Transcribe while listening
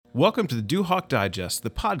Welcome to the Duhawk Digest, the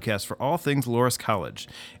podcast for all things Loras College.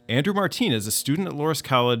 Andrew Martinez, a student at Loras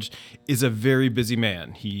College, is a very busy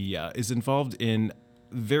man. He is involved in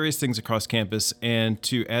various things across campus, and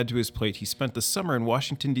to add to his plate, he spent the summer in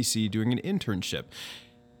Washington, D.C. doing an internship.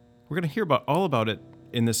 We're going to hear all about it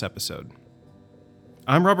in this episode.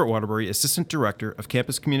 I'm Robert Waterbury, Assistant Director of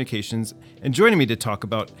Campus Communications, and joining me to talk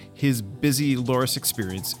about his busy Loras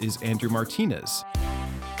experience is Andrew Martinez.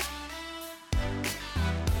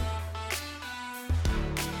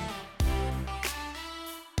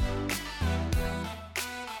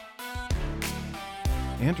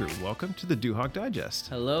 Andrew, welcome to the Duhawk Digest.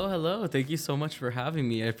 Hello. Thank you so much for having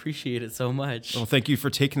me. I appreciate it so much. Well, thank you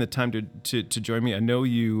for taking the time to join me. I know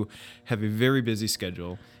you have a very busy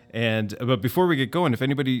schedule. But before we get going, if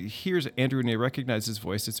anybody hears Andrew and they recognize his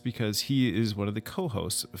voice, it's because he is one of the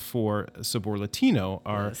co-hosts for Sabor Latino,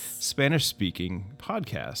 our Spanish-speaking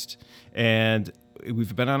podcast. And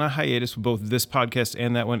we've been on a hiatus with both this podcast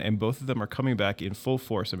and that one, and both of them are coming back in full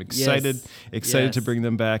force. I'm excited to bring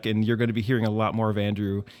them back, and you're going to be hearing a lot more of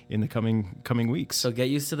Andrew in the coming weeks. So get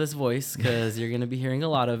used to this voice because you're going to be hearing a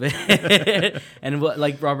lot of it. And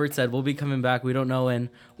like Robert said, we'll be coming back. We don't know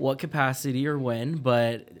in what capacity or when,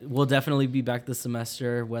 but we'll definitely be back this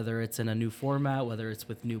semester, whether it's in a new format, whether it's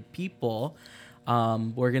with new people.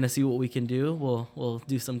 We're going to see what we can do. We'll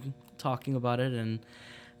do some talking about it and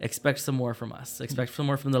expect some more from us. Expect some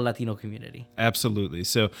more from the Latino community. Absolutely.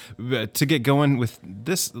 So to get going with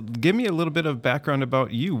this, give me a little bit of background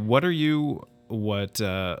about you. What are you? Where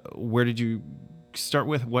did you start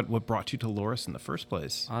with? What brought you to Loras in the first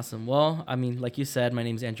place? Awesome. Well, I mean, like you said, my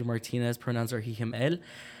name's Andrew Martinez. Pronouns are he, him, él.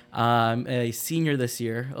 I'm a senior this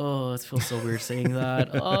year. Oh, it feels so weird saying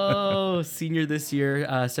that. Senior this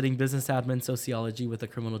year, studying business admin sociology with a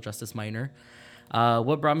criminal justice minor.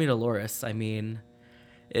 What brought me to Loras? I mean,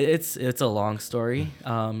 it's a long story,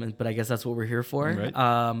 but I guess that's what we're here for. Right.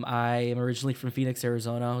 I am originally from Phoenix,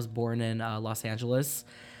 Arizona. I was born in Los Angeles.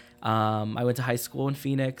 I went to high school in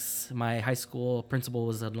Phoenix. My high school principal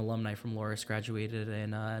was an alumni from Loras, graduated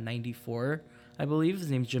in 94, I believe. His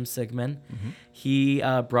name's Jim Sigmund. Mm-hmm. He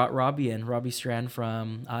brought Robbie Strand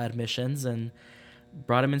from admissions, and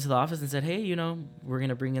brought him into the office and said, hey, we're going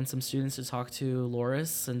to bring in some students to talk to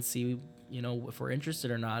Loras and see if we're interested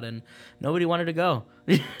or not. And nobody wanted to go.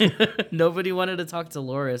 Nobody wanted to talk to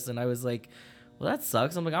Loras. And I was like, well, that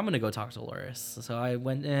sucks. I'm going to go talk to Loras. So I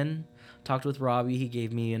went in, talked with Robbie. He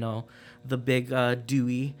gave me, the big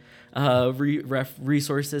Dewey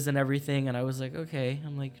resources and everything. And I was like, okay.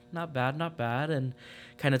 I'm like, not bad. And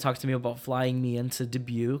kind of talked to me about flying me into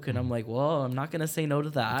Dubuque. And I'm like, well, I'm not going to say no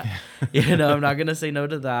to that. I'm not going to say no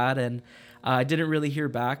to that. And I didn't really hear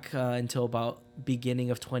back until about beginning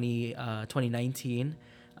of 2019.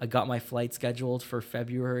 I got my flight scheduled for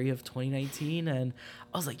February of 2019, and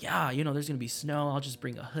I was like, yeah, there's going to be snow. I'll just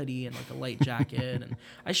bring a hoodie and like a light jacket, and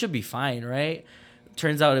I should be fine, right?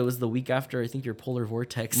 Turns out it was the week after, I think, your polar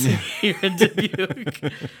vortex here in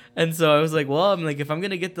Dubuque. And so I was like, well, if I'm going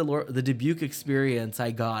to get the Dubuque experience, I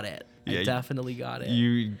got it. I definitely got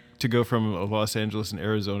it. To go from Los Angeles and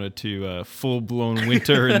Arizona to full-blown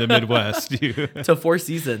winter in the Midwest. To 4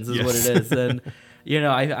 seasons is what it is. And,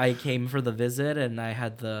 I came for the visit, and I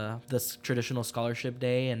had this traditional scholarship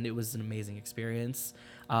day, and it was an amazing experience.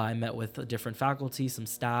 I met with different faculty, some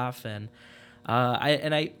staff, and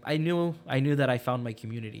I knew that I found my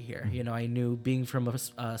community here. I knew being from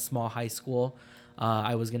a small high school,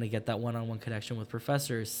 I was going to get that one-on-one connection with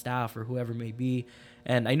professors, staff, or whoever it may be.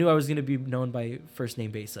 And I knew I was going to be known by first name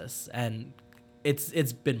basis. And it's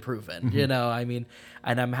been proven,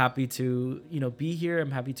 and I'm happy to, be here. I'm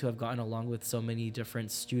happy to have gotten along with so many different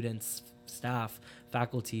students, staff,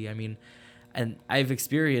 faculty. And I've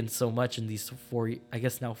experienced so much in these 4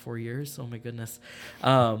 years. Oh my goodness.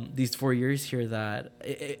 These 4 years here that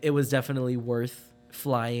it was definitely worth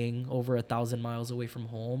flying over 1,000 miles away from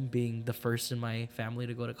home, being the first in my family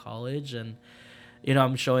to go to college. And,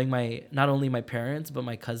 I'm showing not only my parents, but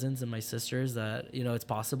my cousins and my sisters that, it's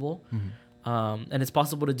possible. Mm-hmm. And it's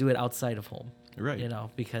possible to do it outside of home. Right.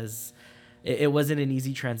 Because it wasn't an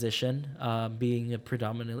easy transition, being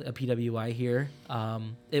predominantly a PWI here.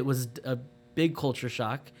 It was a big culture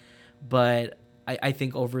shock, but I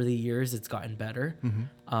think over the years it's gotten better.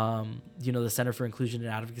 Mm-hmm. The Center for Inclusion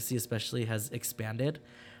and Advocacy especially has expanded.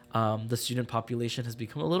 The student population has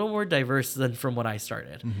become a little more diverse than from when I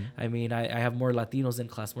started. Mm-hmm. I have more Latinos in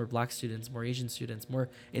class, more Black students, more Asian students, more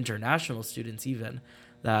international students even,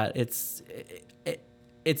 that it's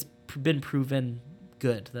been proven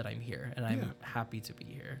good that I'm here, and I'm happy to be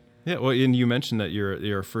here. Yeah, well, and you mentioned that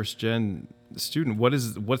you're a first gen student,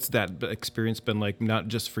 what's that experience been like? Not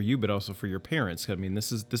just for you, but also for your parents. I mean,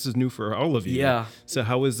 this is new for all of you. Yeah. So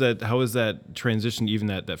how is that transition? Even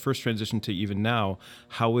that first transition to even now,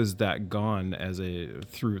 how is that gone as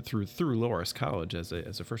through Loras College as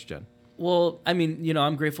a first gen? Well, I mean,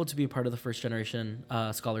 I'm grateful to be a part of the first generation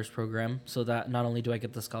scholars program. So that not only do I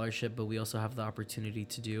get the scholarship, but we also have the opportunity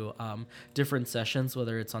to do different sessions,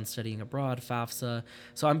 whether it's on studying abroad, FAFSA.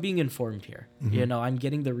 So I'm being informed here. Mm-hmm. I'm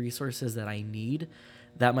getting the resources that I need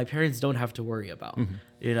that my parents don't have to worry about.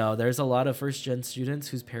 Mm-hmm. There's a lot of first gen students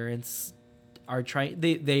whose parents are trying,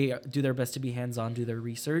 they do their best to be hands-on, do their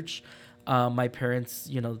research. My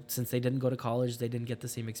parents, since they didn't go to college, they didn't get the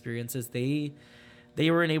same experiences. They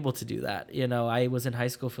weren't able to do that. I was in high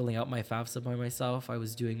school filling out my FAFSA by myself. I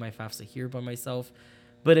was doing my FAFSA here by myself.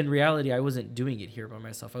 But in reality, I wasn't doing it here by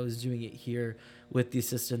myself. I was doing it here with the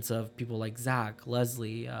assistance of people like Zach,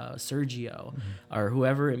 Leslie, Sergio, or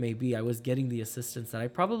whoever it may be. I was getting the assistance that I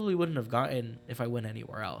probably wouldn't have gotten if I went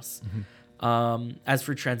anywhere else. As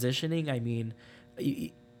for transitioning, I mean,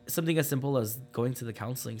 something as simple as going to the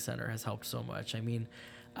counseling center has helped so much. I mean,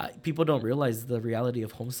 people don't realize the reality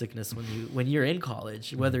of homesickness when you're in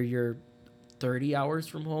college, whether you're 30 hours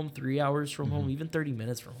from home, 3 hours from home, even 30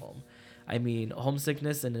 minutes from home. I mean,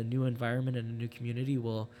 homesickness in a new environment and a new community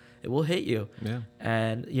will hit you. Yeah.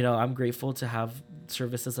 And I'm grateful to have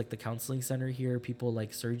services like the counseling center here. People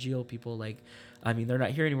like Sergio, people like, I mean, they're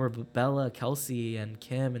not here anymore, but Bella, Kelsey, and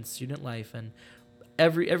Kim, and Student Life, and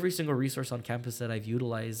every single resource on campus that I've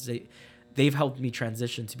utilized. They've helped me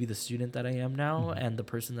transition to be the student that I am now and the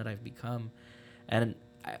person that I've become. And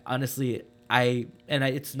honestly,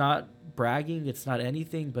 it's not bragging, it's not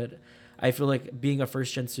anything, but I feel like being a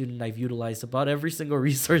first gen student, I've utilized about every single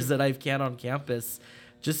resource that I can on campus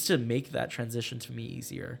just to make that transition to me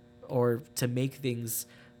easier, or to make things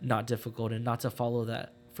not difficult and not to follow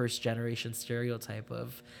that first generation stereotype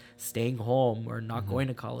of staying home or not going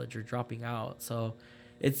to college or dropping out. So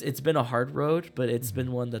it's been a hard road, but it's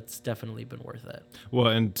been one that's definitely been worth it. Well,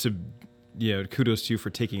 and kudos to you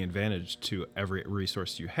for taking advantage to every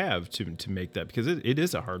resource you have to make that, because it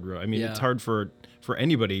is a hard road. I mean, it's hard for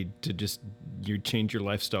anybody to just change your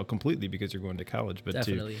lifestyle completely because you're going to college, but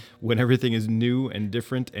definitely. When everything is new and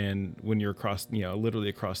different, and when you're across, literally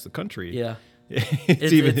across the country. Yeah.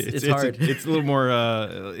 it's hard. It's a little more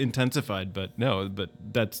intensified, but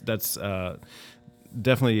that's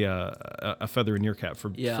definitely a feather in your cap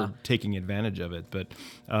for taking advantage of it. But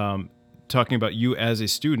talking about you as a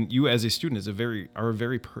student is a very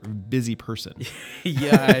busy person.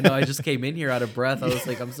 Yeah, I know. I just came in here out of breath. I was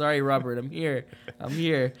like, I'm sorry, Robert, I'm here.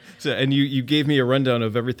 So, and you gave me a rundown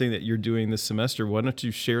of everything that you're doing this semester. Why don't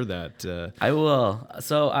you share that? I will.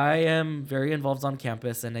 So I am very involved on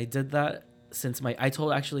campus, and I did that since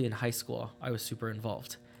actually in high school, I was super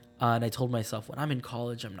involved. And I told myself, when I'm in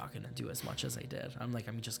college, I'm not going to do as much as I did. I'm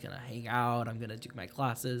just going to hang out. I'm going to do my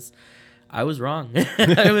classes. I was wrong.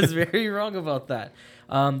 I was very wrong about that.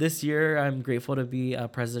 This year, I'm grateful to be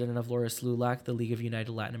president of Loras LULAC, the League of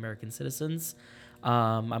United Latin American Citizens.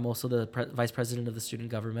 I'm also the vice president of the student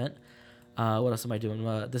government. What else am I doing?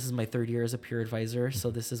 This is my third year as a peer advisor.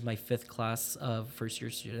 So this is my fifth class of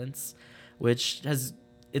first-year students, which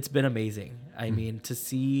it's been amazing. I mean, to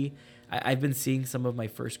see... I've been seeing some of my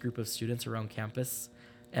first group of students around campus,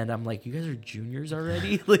 and I'm like, you guys are juniors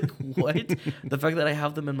already? Like, what? The fact that I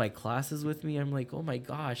have them in my classes with me, I'm like, oh my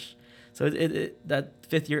gosh. So that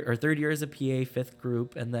third year as a PA, fifth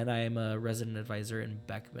group, and then I am a resident advisor in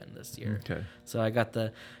Beckman this year. Okay. So I got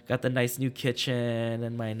the nice new kitchen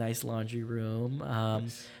and my nice laundry room,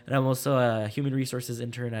 nice. And I'm also a human resources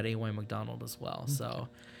intern at AY McDonald as well. So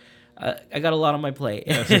I got a lot on my plate.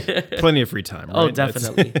 Yes, plenty of free time. Right? Oh,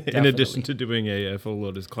 definitely. In addition to doing a full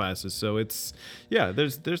load of classes, so it's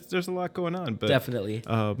there's a lot going on. But definitely.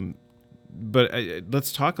 But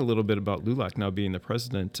let's talk a little bit about LULAC now being the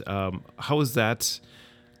president. How is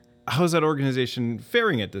that organization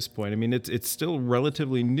faring at this point? I mean, it's still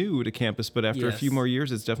relatively new to campus, but after a few more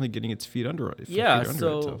years, it's definitely getting its feet under it.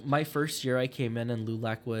 So my first year I came in, and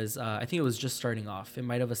LULAC was, I think it was just starting off. It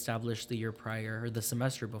might have established the year prior or the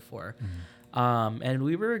semester before. Mm-hmm. And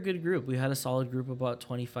we were a good group. We had a solid group, about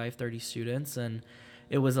 25, 30 students, and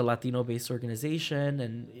it was a Latino-based organization,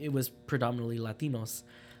 and it was predominantly Latinos.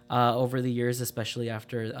 Over the years, especially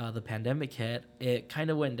after the pandemic hit, it kind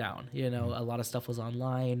of went down. A lot of stuff was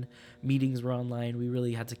online. Meetings were online. We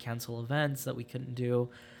really had to cancel events that we couldn't do.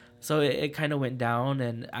 So it kind of went down.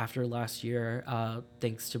 And after last year,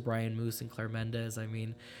 thanks to Brian Moose and Claire Mendez, I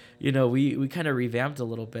mean, we kind of revamped a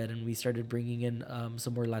little bit, and we started bringing in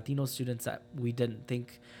some more Latino students that we didn't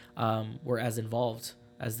think were as involved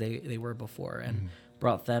as they were before. And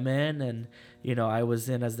brought them in. And, you know, I was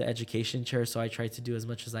in as the education chair, so I tried to do as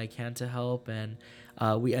much as I can to help. And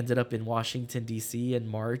we ended up in Washington, D.C. in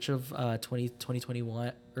March of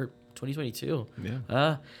 2021 or 2022.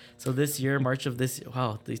 Yeah. So this year, March of this,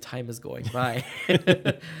 wow, the time is going by.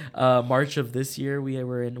 March of this year, we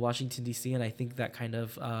were in Washington, D.C., and I think that kind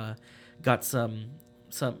of got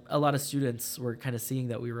a lot of students were kind of seeing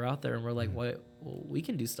that we were out there, and we're like, what? Well, we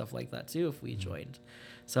can do stuff like that too if we joined.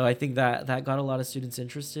 So I think that got a lot of students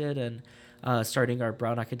interested, and starting our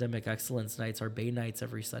Brown Academic Excellence Nights, our Bay Nights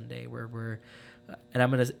every Sunday, where we're and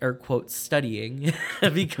I'm going to air quote studying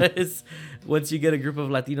because once you get a group of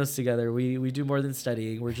Latinos together, we do more than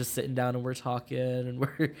studying. We're just sitting down and we're talking and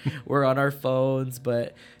we're on our phones.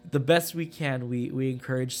 But the best we can, we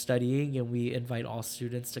encourage studying, and we invite all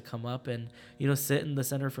students to come up and, you know, sit in the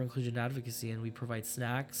Center for Inclusion Advocacy, and we provide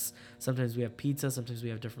snacks. Sometimes we have pizza, sometimes we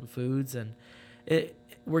have different foods, and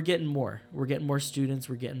we're getting more. We're getting more students.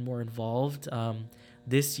 We're getting more involved.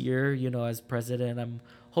 This year, you know, as president, I'm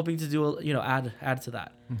hoping to do, add to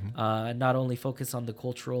that. And not only focus on the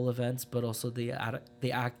cultural events, but also the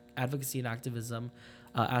advocacy and activism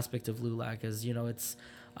aspect of LULAC. As you know, it's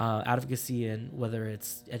advocacy in whether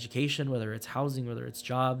it's education, whether it's housing, whether it's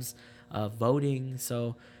jobs, voting.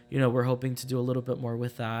 So, you know, we're hoping to do a little bit more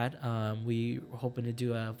with that. We're hoping to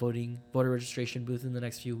do a voter registration booth in the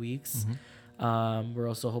next few weeks. We're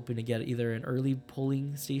also hoping to get either an early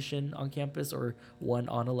polling station on campus or one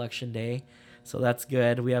on election day. So that's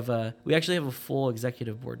good. We actually have a full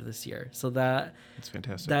executive board this year. So that's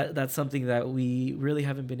fantastic. That's something that we really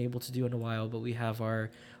haven't been able to do in a while, but we have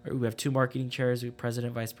we have 2 marketing chairs, we have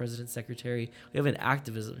president, vice president, secretary. We have an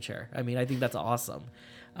activism chair. I mean, I think that's awesome.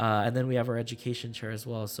 And then we have our education chair as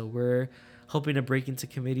well. So we're hoping to break into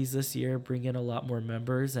committees this year, bring in a lot more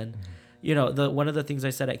members. And, you know, one of the things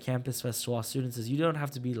I said at Campus Fest to all students is you don't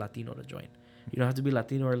have to be Latino to join. You don't have to be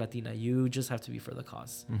Latino or Latina. You just have to be for the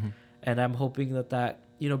cause. And I'm hoping that,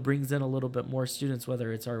 you know, brings in a little bit more students,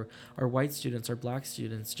 whether it's our white students, our black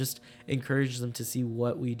students, just encourage them to see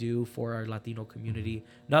what we do for our Latino community,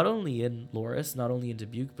 not only in Loras, not only in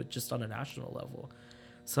Dubuque, but just on a national level.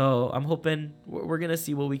 So I'm hoping we're going to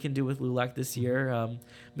see what we can do with LULAC this year.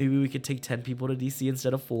 Maybe we could take 10 people to DC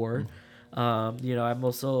instead of 4. You know, I'm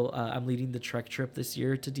also I'm leading the Trek trip this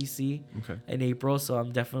year to DC in April. So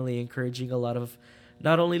I'm definitely encouraging a lot of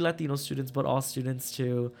not only Latino students, but all students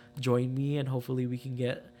to join me, and hopefully we can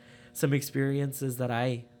get some experiences that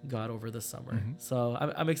I got over the summer. So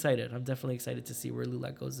I'm excited. I'm definitely excited to see where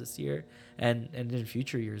LULAC goes this year and in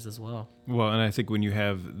future years as well. Well, and I think when you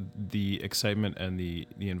have the excitement and the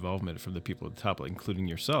involvement from the people at the top, including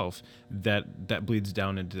yourself, that bleeds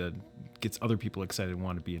down into gets other people excited and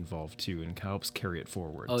want to be involved too, and helps carry it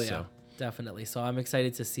forward. Oh, yeah. So. Definitely. So I'm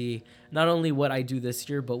excited to see not only what I do this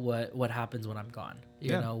year, but what happens when I'm gone.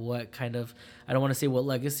 You know, what kind of, I don't want to say what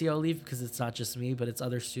legacy I'll leave, because it's not just me, but it's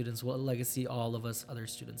other students, what legacy all of us other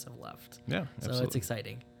students have left. Yeah, absolutely. So it's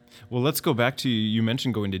exciting. Well, let's go back to, you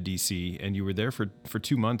mentioned going to DC, and you were there for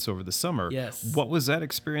 2 months over the summer. Yes. What was that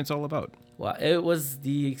experience all about? Well, it was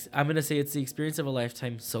I'm going to say it's the experience of a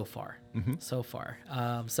lifetime so far. So far.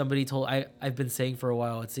 Somebody told, I've been saying for a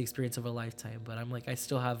while, it's the experience of a lifetime, but I'm like, I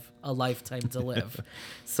still have a lifetime to live.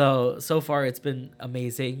 So far it's been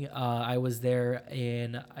amazing. I was there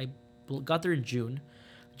I got there in June.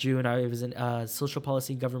 I was in social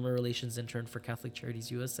policy and government relations intern for Catholic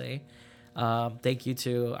Charities USA. Thank you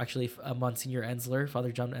to actually Monsignor Ensler,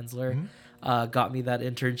 Father John Ensler, got me that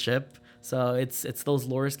internship. So it's those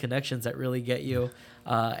Loras connections that really get you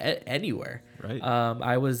anywhere. Right.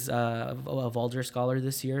 I was a Valder Scholar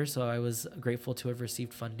this year, so I was grateful to have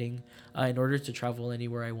received funding in order to travel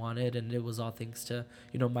anywhere I wanted, and it was all thanks to,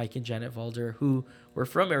 you know, Mike and Janet Valder, who were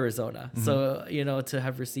from Arizona. So, you know, to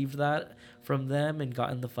have received that from them and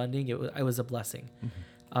gotten the funding, it was a blessing.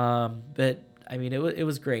 But I mean, it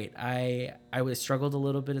was great. I struggled a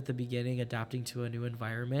little bit at the beginning adapting to a new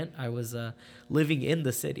environment. I was living in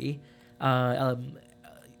the city.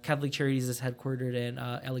 Catholic Charities is headquartered in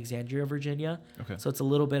Alexandria, Virginia. Okay. So it's a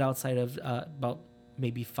little bit outside of about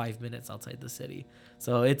maybe 5 minutes outside the city.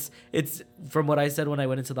 So it's from what I said when I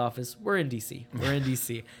went into the office, we're in DC. We're in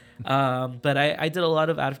DC. But I did a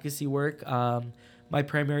lot of advocacy work. My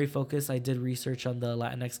primary focus, I did research on the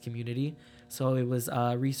Latinx community. So it was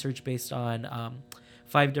research based on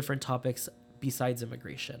 5 different topics besides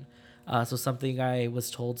immigration. So something I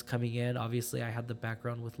was told coming in, obviously I had the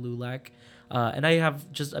background with LULAC, and I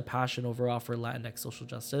have just a passion overall for Latinx social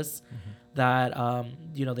justice that,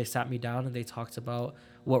 you know, they sat me down and they talked about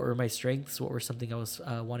what were my strengths, what were something I was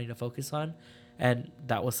wanting to focus on. And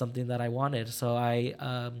that was something that I wanted. So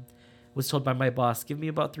I was told by my boss, give me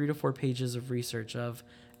about 3 to 4 pages of research of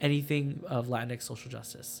anything of Latinx social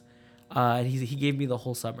justice. And he gave me the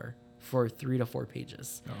whole summer for 3 to 4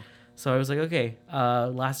 pages. Oh. So I was like, okay.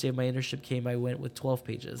 Last day of my internship came, I went with 12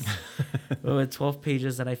 pages. With 12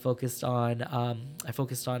 pages, and I focused on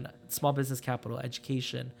small business capital,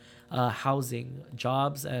 education, housing,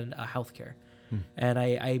 jobs, and healthcare. And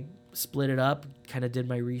I split it up, kind of did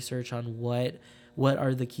my research on what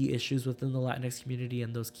are the key issues within the Latinx community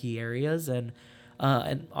in those key areas. And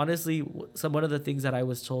honestly, one of the things that I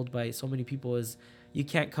was told by so many people is you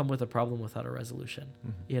can't come with a problem without a resolution,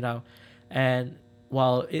 and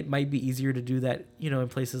while it might be easier to do that, in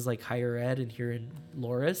places like higher ed and here in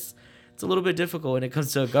Loras, it's a little bit difficult when it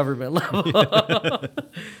comes to a government level.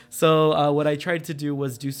 So what I tried to do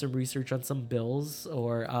was do some research on some bills,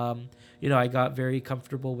 or I got very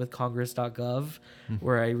comfortable with Congress.gov,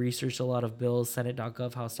 where I researched a lot of bills,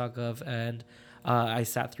 Senate.gov, House.gov, and I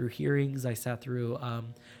sat through hearings. I sat through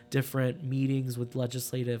different meetings with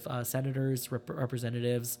legislative senators,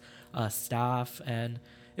 representatives, staff, and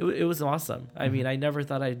it was awesome. I mean, I never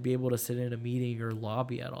thought I'd be able to sit in a meeting or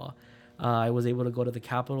lobby at all. I was able to go to the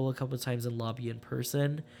Capitol a couple of times and lobby in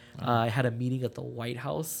person. I had a meeting at the White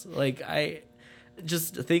House.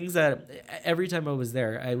 Just things that every time I was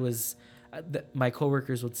there, my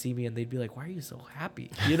coworkers would see me and they'd be like, "Why are you so happy?"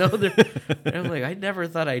 And I'm like, I never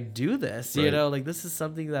thought I'd do this. Right. This is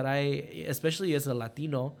something that especially as a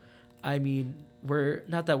Latino, I mean, we're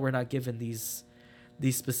not given these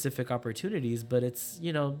specific opportunities, but it's,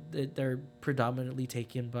 they're predominantly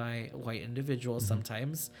taken by white individuals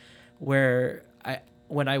sometimes, where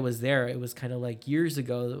when I was there, it was kind of like years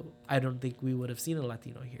ago, I don't think we would have seen a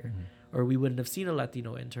Latino here, or we wouldn't have seen a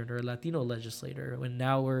Latino intern or a Latino legislator. When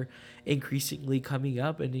now we're increasingly coming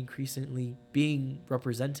up and increasingly being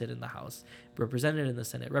represented in the House, represented in the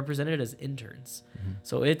Senate, represented as interns.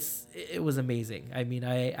 So it was amazing. I mean,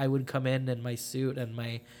 I would come in my suit and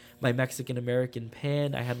my Mexican American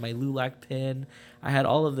pin. I had my LULAC pin. I had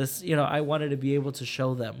all of this. I wanted to be able to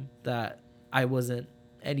show them that I wasn't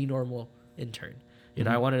any normal intern.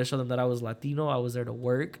 I wanted to show them that I was Latino. I was there to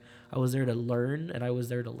work. I was there to learn, and I was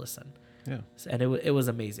there to listen. Yeah. And it was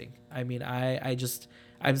amazing. I mean, I'm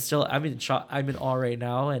in shock. I'm in awe right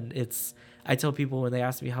now, and I tell people when they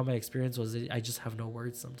ask me how my experience was, I just have no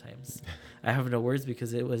words sometimes. I have no words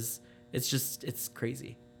because it's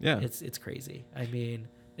crazy. Yeah. It's crazy. I mean,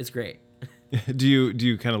 it's great. Do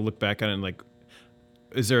you kind of look back on it and like,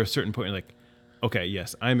 is there a certain point you're like, okay,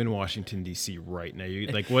 yes, I'm in Washington D.C. right now.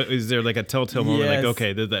 What is there like a telltale moment? Yes. Like,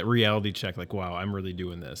 okay, that reality check. Like, wow, I'm really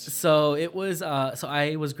doing this. So it was. So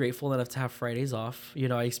I was grateful enough to have Fridays off.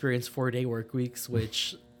 I experienced 4-day work weeks,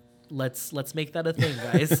 which let's make that a thing,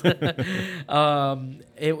 guys.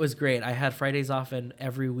 It was great. I had Fridays off, and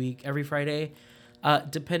every Friday.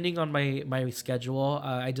 Depending on my schedule,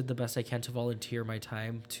 I did the best I can to volunteer my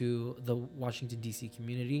time to the Washington, D.C.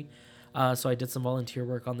 community. So I did some volunteer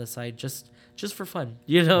work on the side just for fun,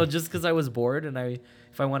 just because I was bored. And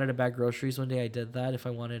if I wanted to bag groceries one day, I did that. If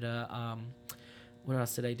I wanted to, what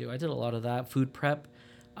else did I do? I did a lot of that, food prep.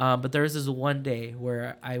 But there was this one day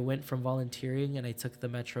where I went from volunteering and I took the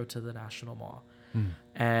metro to the National Mall.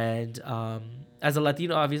 And as a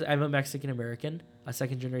Latino, obviously, I'm a Mexican American, a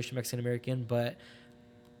second generation Mexican American, but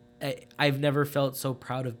I've never felt so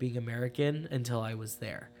proud of being American until I was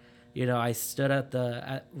there. I stood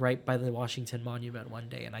right by the Washington Monument one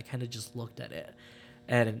day, and I kind of just looked at it,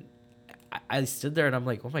 and I stood there and I'm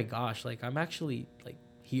like, oh my gosh, like I'm actually like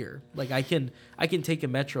here. Like I can take a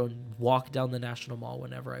metro and walk down the National Mall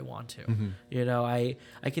whenever I want to.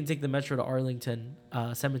 I can take the metro to Arlington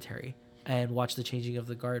Cemetery and watch the changing of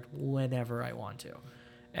the guard whenever I want to.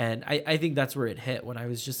 And I think that's where it hit when I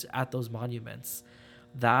was just at those monuments.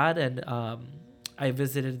 That and I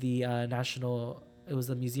visited the it was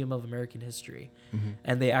the Museum of American History.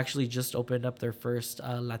 And they actually just opened up their first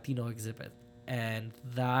Latino exhibit. And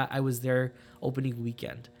that I was there opening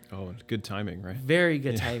weekend. Oh, good timing, right? Very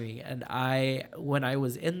good timing. And when I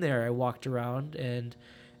was in there, I walked around and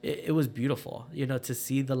it was beautiful, to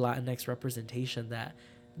see the Latinx representation. That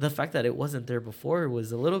the fact that it wasn't there before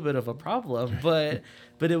was a little bit of a problem, but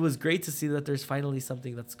it was great to see that there's finally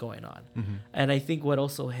something that's going on. And I think what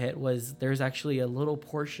also hit was there's actually a little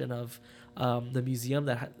portion of the museum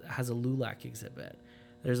that has a LULAC exhibit.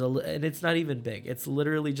 And it's not even big. It's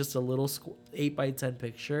literally just a little 8x10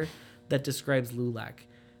 picture that describes LULAC.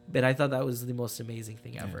 But I thought that was the most amazing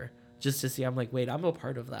thing ever. Just to see, I'm like, wait, I'm a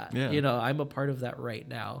part of that. Yeah. I'm a part of that right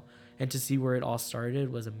now. And to see where it all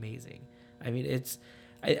started was amazing. I mean,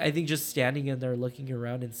 I think just standing in there looking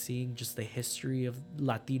around and seeing just the history of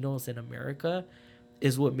Latinos in America,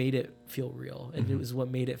 is what made it feel real, and it was what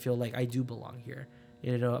made it feel like I do belong here.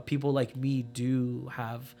 You know, people like me do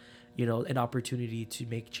have, you know, an opportunity to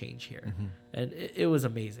make change here, and it was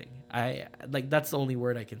amazing. I like, that's the only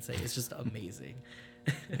word I can say. It's just amazing.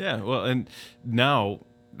 Yeah, well, and now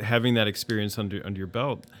having that experience under your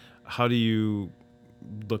belt, how do you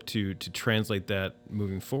look to translate that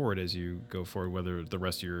moving forward as you go forward, whether the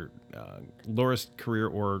rest of your Loras career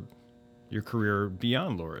or your career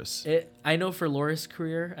beyond Loras? I know for Loras'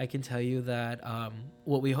 career, I can tell you that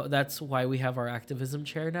that's why we have our activism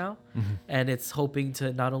chair now, and it's hoping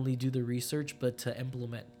to not only do the research but to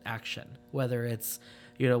implement action. Whether it's,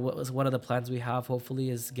 you know, what was one of the plans we have, hopefully,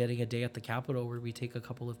 is getting a day at the Capitol where we take a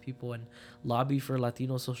couple of people and lobby for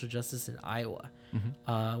Latino social justice in Iowa,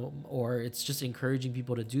 or it's just encouraging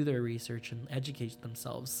people to do their research and educate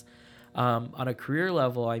themselves. On a career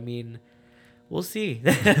level, I mean, we'll see.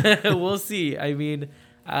 We'll see. I mean,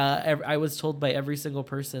 I was told by every single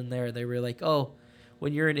person there, they were like, oh,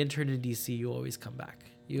 when you're an intern in DC, you always come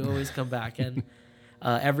back. You always come back. And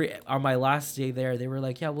on my last day there, they were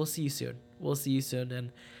like, yeah, we'll see you soon. We'll see you soon.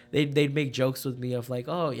 And they'd make jokes with me of like,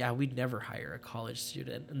 oh, yeah, we'd never hire a college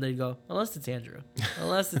student. And they'd go, unless it's Andrew.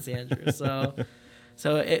 Unless it's Andrew. So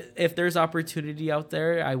if there's opportunity out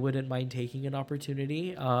there, I wouldn't mind taking an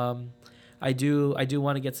opportunity. I do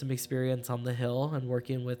want to get some experience on the Hill and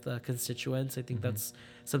working with constituents. I think that's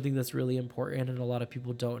something that's really important, and a lot of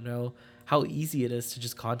people don't know how easy it is to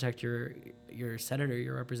just contact your senator,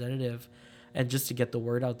 your representative, and just to get the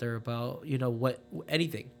word out there about, you know,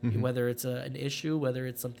 anything, whether it's an issue, whether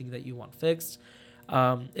it's something that you want fixed.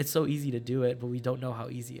 It's so easy to do it, but we don't know how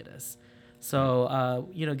easy it is. So,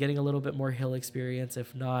 you know, getting a little bit more Hill experience,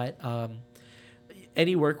 if not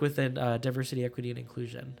any work within diversity, equity, and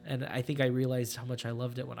inclusion. And I think I realized how much I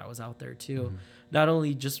loved it when I was out there too. Not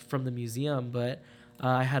only just from the museum, but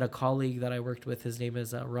I had a colleague that I worked with. His name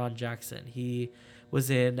is Ron Jackson. He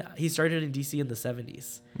started in DC in the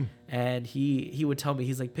 70s. And he would tell me,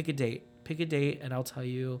 he's like, pick a date and I'll tell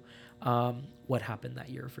you what happened that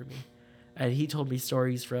year for me. And he told me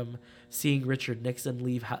stories from seeing Richard Nixon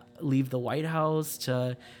leave the White House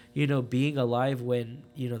to, you know, being alive when,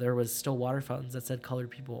 you know, there was still water fountains that said colored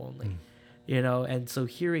people only, you know. And so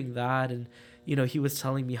hearing that, and, you know, he was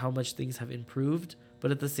telling me how much things have improved,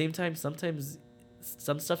 but at the same time, sometimes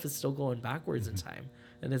some stuff is still going backwards in time,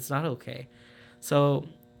 and it's not okay. So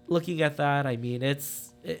looking at that, I mean,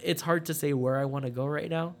 it's hard to say where I want to go right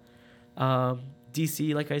now.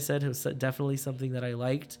 DC, like I said, was definitely something that I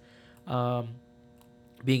liked.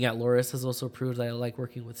 Being at Loras has also proved that I like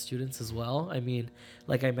working with students as well. I mean,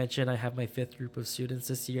 like I mentioned, I have my 5th group of students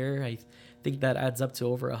this year. I think that adds up to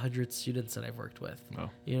over 100 students that I've worked with.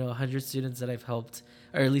 Wow. You know, 100 students that I've helped,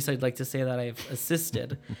 or at least I'd like to say that I've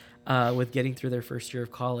assisted with getting through their first year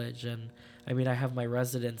of college. And I mean, I have my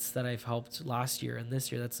residents that I've helped last year and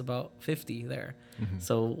this year. That's about 50 there.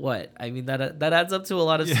 So what? I mean, that adds up to a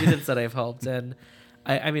lot of students that I've helped. And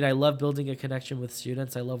I mean, I love building a connection with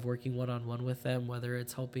students. I love working one-on-one with them, whether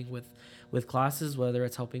it's helping with classes, whether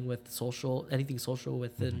it's helping with anything social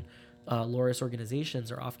within Loras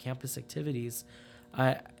organizations or off-campus activities.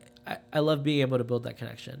 I love being able to build that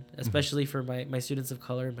connection, especially for my students of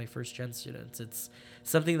color and my first-gen students. It's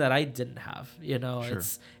something that I didn't have, you know. Sure.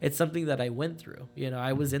 It's something that I went through. You know,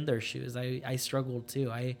 I was in their shoes. I struggled too.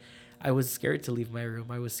 I was scared to leave my room.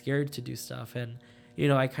 I was scared to do stuff, and you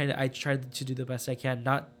know, I tried to do the best I can,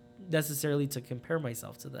 not necessarily to compare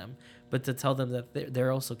myself to them, but to tell them that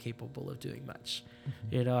they're also capable of doing much.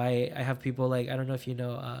 You know, I have people like, I don't know if you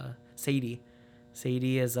know Sadie.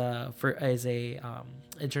 Sadie is a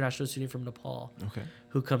international student from Nepal. Okay.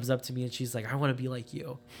 Who comes up to me and she's like, I want to be like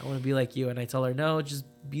you. I want to be like you. And I tell her, no, just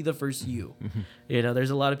be the first you. You know, there's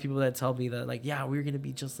a lot of people that tell me that, like, yeah, we're going to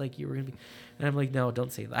be just like you. We're going to be. And I'm like, no,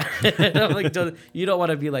 don't say that. I'm like, you don't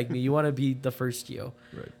want to be like me. You want to be the first you.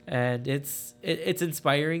 Right. And it's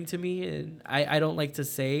inspiring to me. And I don't like to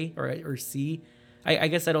say or see. I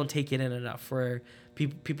guess I don't take it in enough where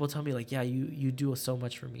people tell me, like, yeah, you do so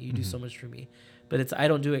much for me. You do so much for me. But I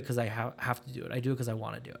don't do it because I have to do it. I do it because I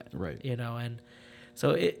want to do it. Right. You know, and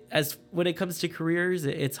so when it comes to careers,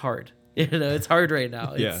 it's hard. You know, it's hard right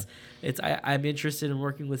now. I'm interested in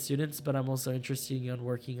working with students, but I'm also interested in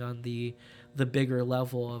working on the bigger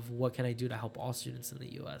level of what can I do to help all students in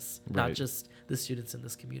the U.S., not just the students in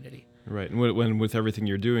this community. Right. And when with everything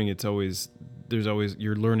you're doing, there's always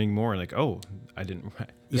you're learning more. Like, oh,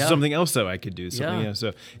 there's something else that I could do. Something else.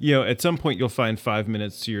 So, you know, at some point you'll find 5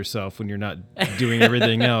 minutes to yourself when you're not doing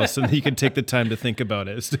everything else, and you can take the time to think about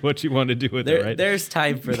it as to what you want to do with it. Right. There's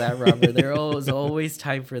time for that, Robert. There is always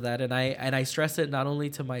time for that, and I stress it not only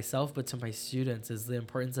to myself but to my students is the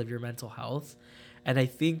importance of your mental health. And I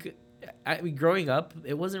think, I mean, growing up,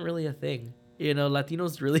 it wasn't really a thing. You know,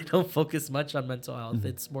 Latinos really don't focus much on mental health. Mm-hmm.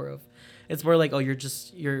 It's more like, oh, you're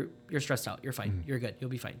stressed out. You're fine. Mm-hmm. You're good.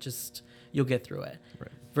 You'll be fine. You'll get through it.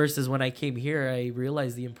 Right. Versus when I came here, I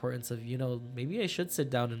realized the importance of, maybe I should sit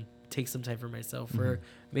down and take some time for myself, mm-hmm. or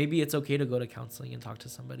maybe it's okay to go to counseling and talk to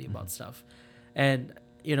somebody mm-hmm. about stuff. And,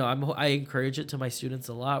 I encourage it to my students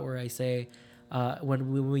a lot, where I say,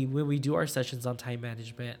 when we do our sessions on time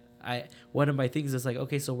management, one of my things is like,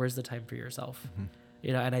 okay, so where's the time for yourself?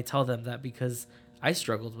 Mm-hmm. And I tell them that because I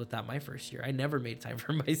struggled with that my first year. I never made time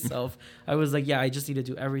for myself. I was like, I just need to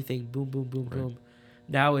do everything. Boom, boom, boom, right. boom.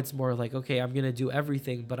 Now it's more like, okay, I'm going to do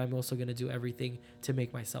everything, but I'm also going to do everything to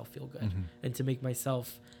make myself feel good mm-hmm. and to make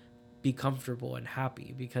myself be comfortable and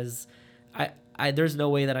happy, because I there's no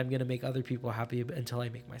way that I'm going to make other people happy until I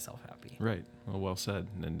make myself happy. Right. Well said.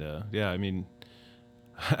 And I mean,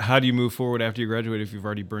 how do you move forward after you graduate if you've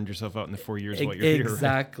already burned yourself out in the 4 years while you're here?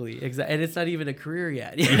 Exactly. And it's not even a career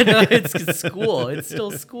yet. It's school. It's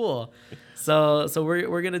still school. So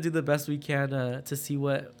we're gonna do the best we can to see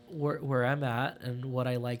where I'm at and what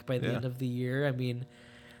I like by the end of the year. I mean,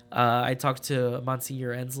 I talked to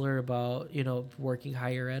Monsignor Ensler about working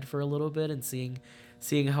higher ed for a little bit and seeing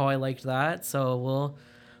how I liked that. So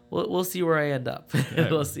we'll see where I end up.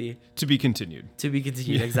 We'll see. To be continued.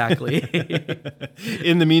 Exactly.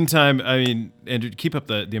 In the meantime, I mean, Andrew, keep up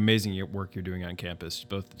the amazing work you're doing on campus,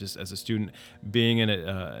 both just as a student, being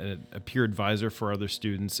a peer advisor for other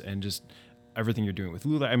students, and just everything you're doing with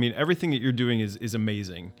Lula. I mean, everything that you're doing is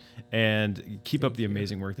amazing, and keep up the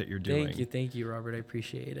amazing work that you're doing. Thank you, Robert. I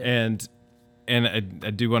appreciate it. And I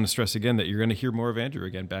do want to stress again that you're going to hear more of Andrew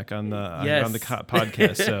again back on the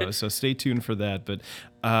podcast. So stay tuned for that. But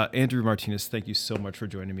Andrew Martinez, thank you so much for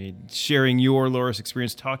joining me, sharing your Loras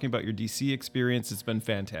experience, talking about your DC experience. It's been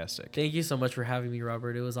fantastic. Thank you so much for having me,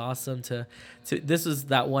 Robert. It was awesome to this was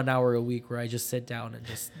that 1 hour a week where I just sit down and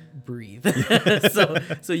just breathe.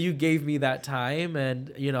 So you gave me that time,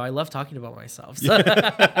 and I love talking about myself.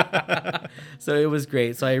 So it was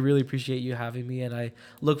great. So I really appreciate you having me, and I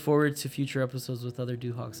look forward to future episodes with other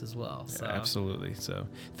Duhawks as well. So. Yeah, absolutely. So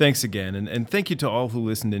thanks again. And thank you to all who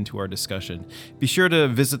listened into our discussion. Be sure to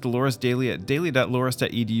visit the Loras Daily at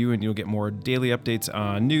daily.loras.edu, and you'll get more daily updates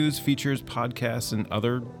on news, features, podcasts, and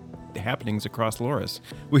other happenings across Loras.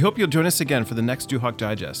 We hope you'll join us again for the next Duhawk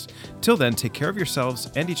Digest. Till then, take care of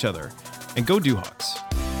yourselves and each other, and go Duhawks.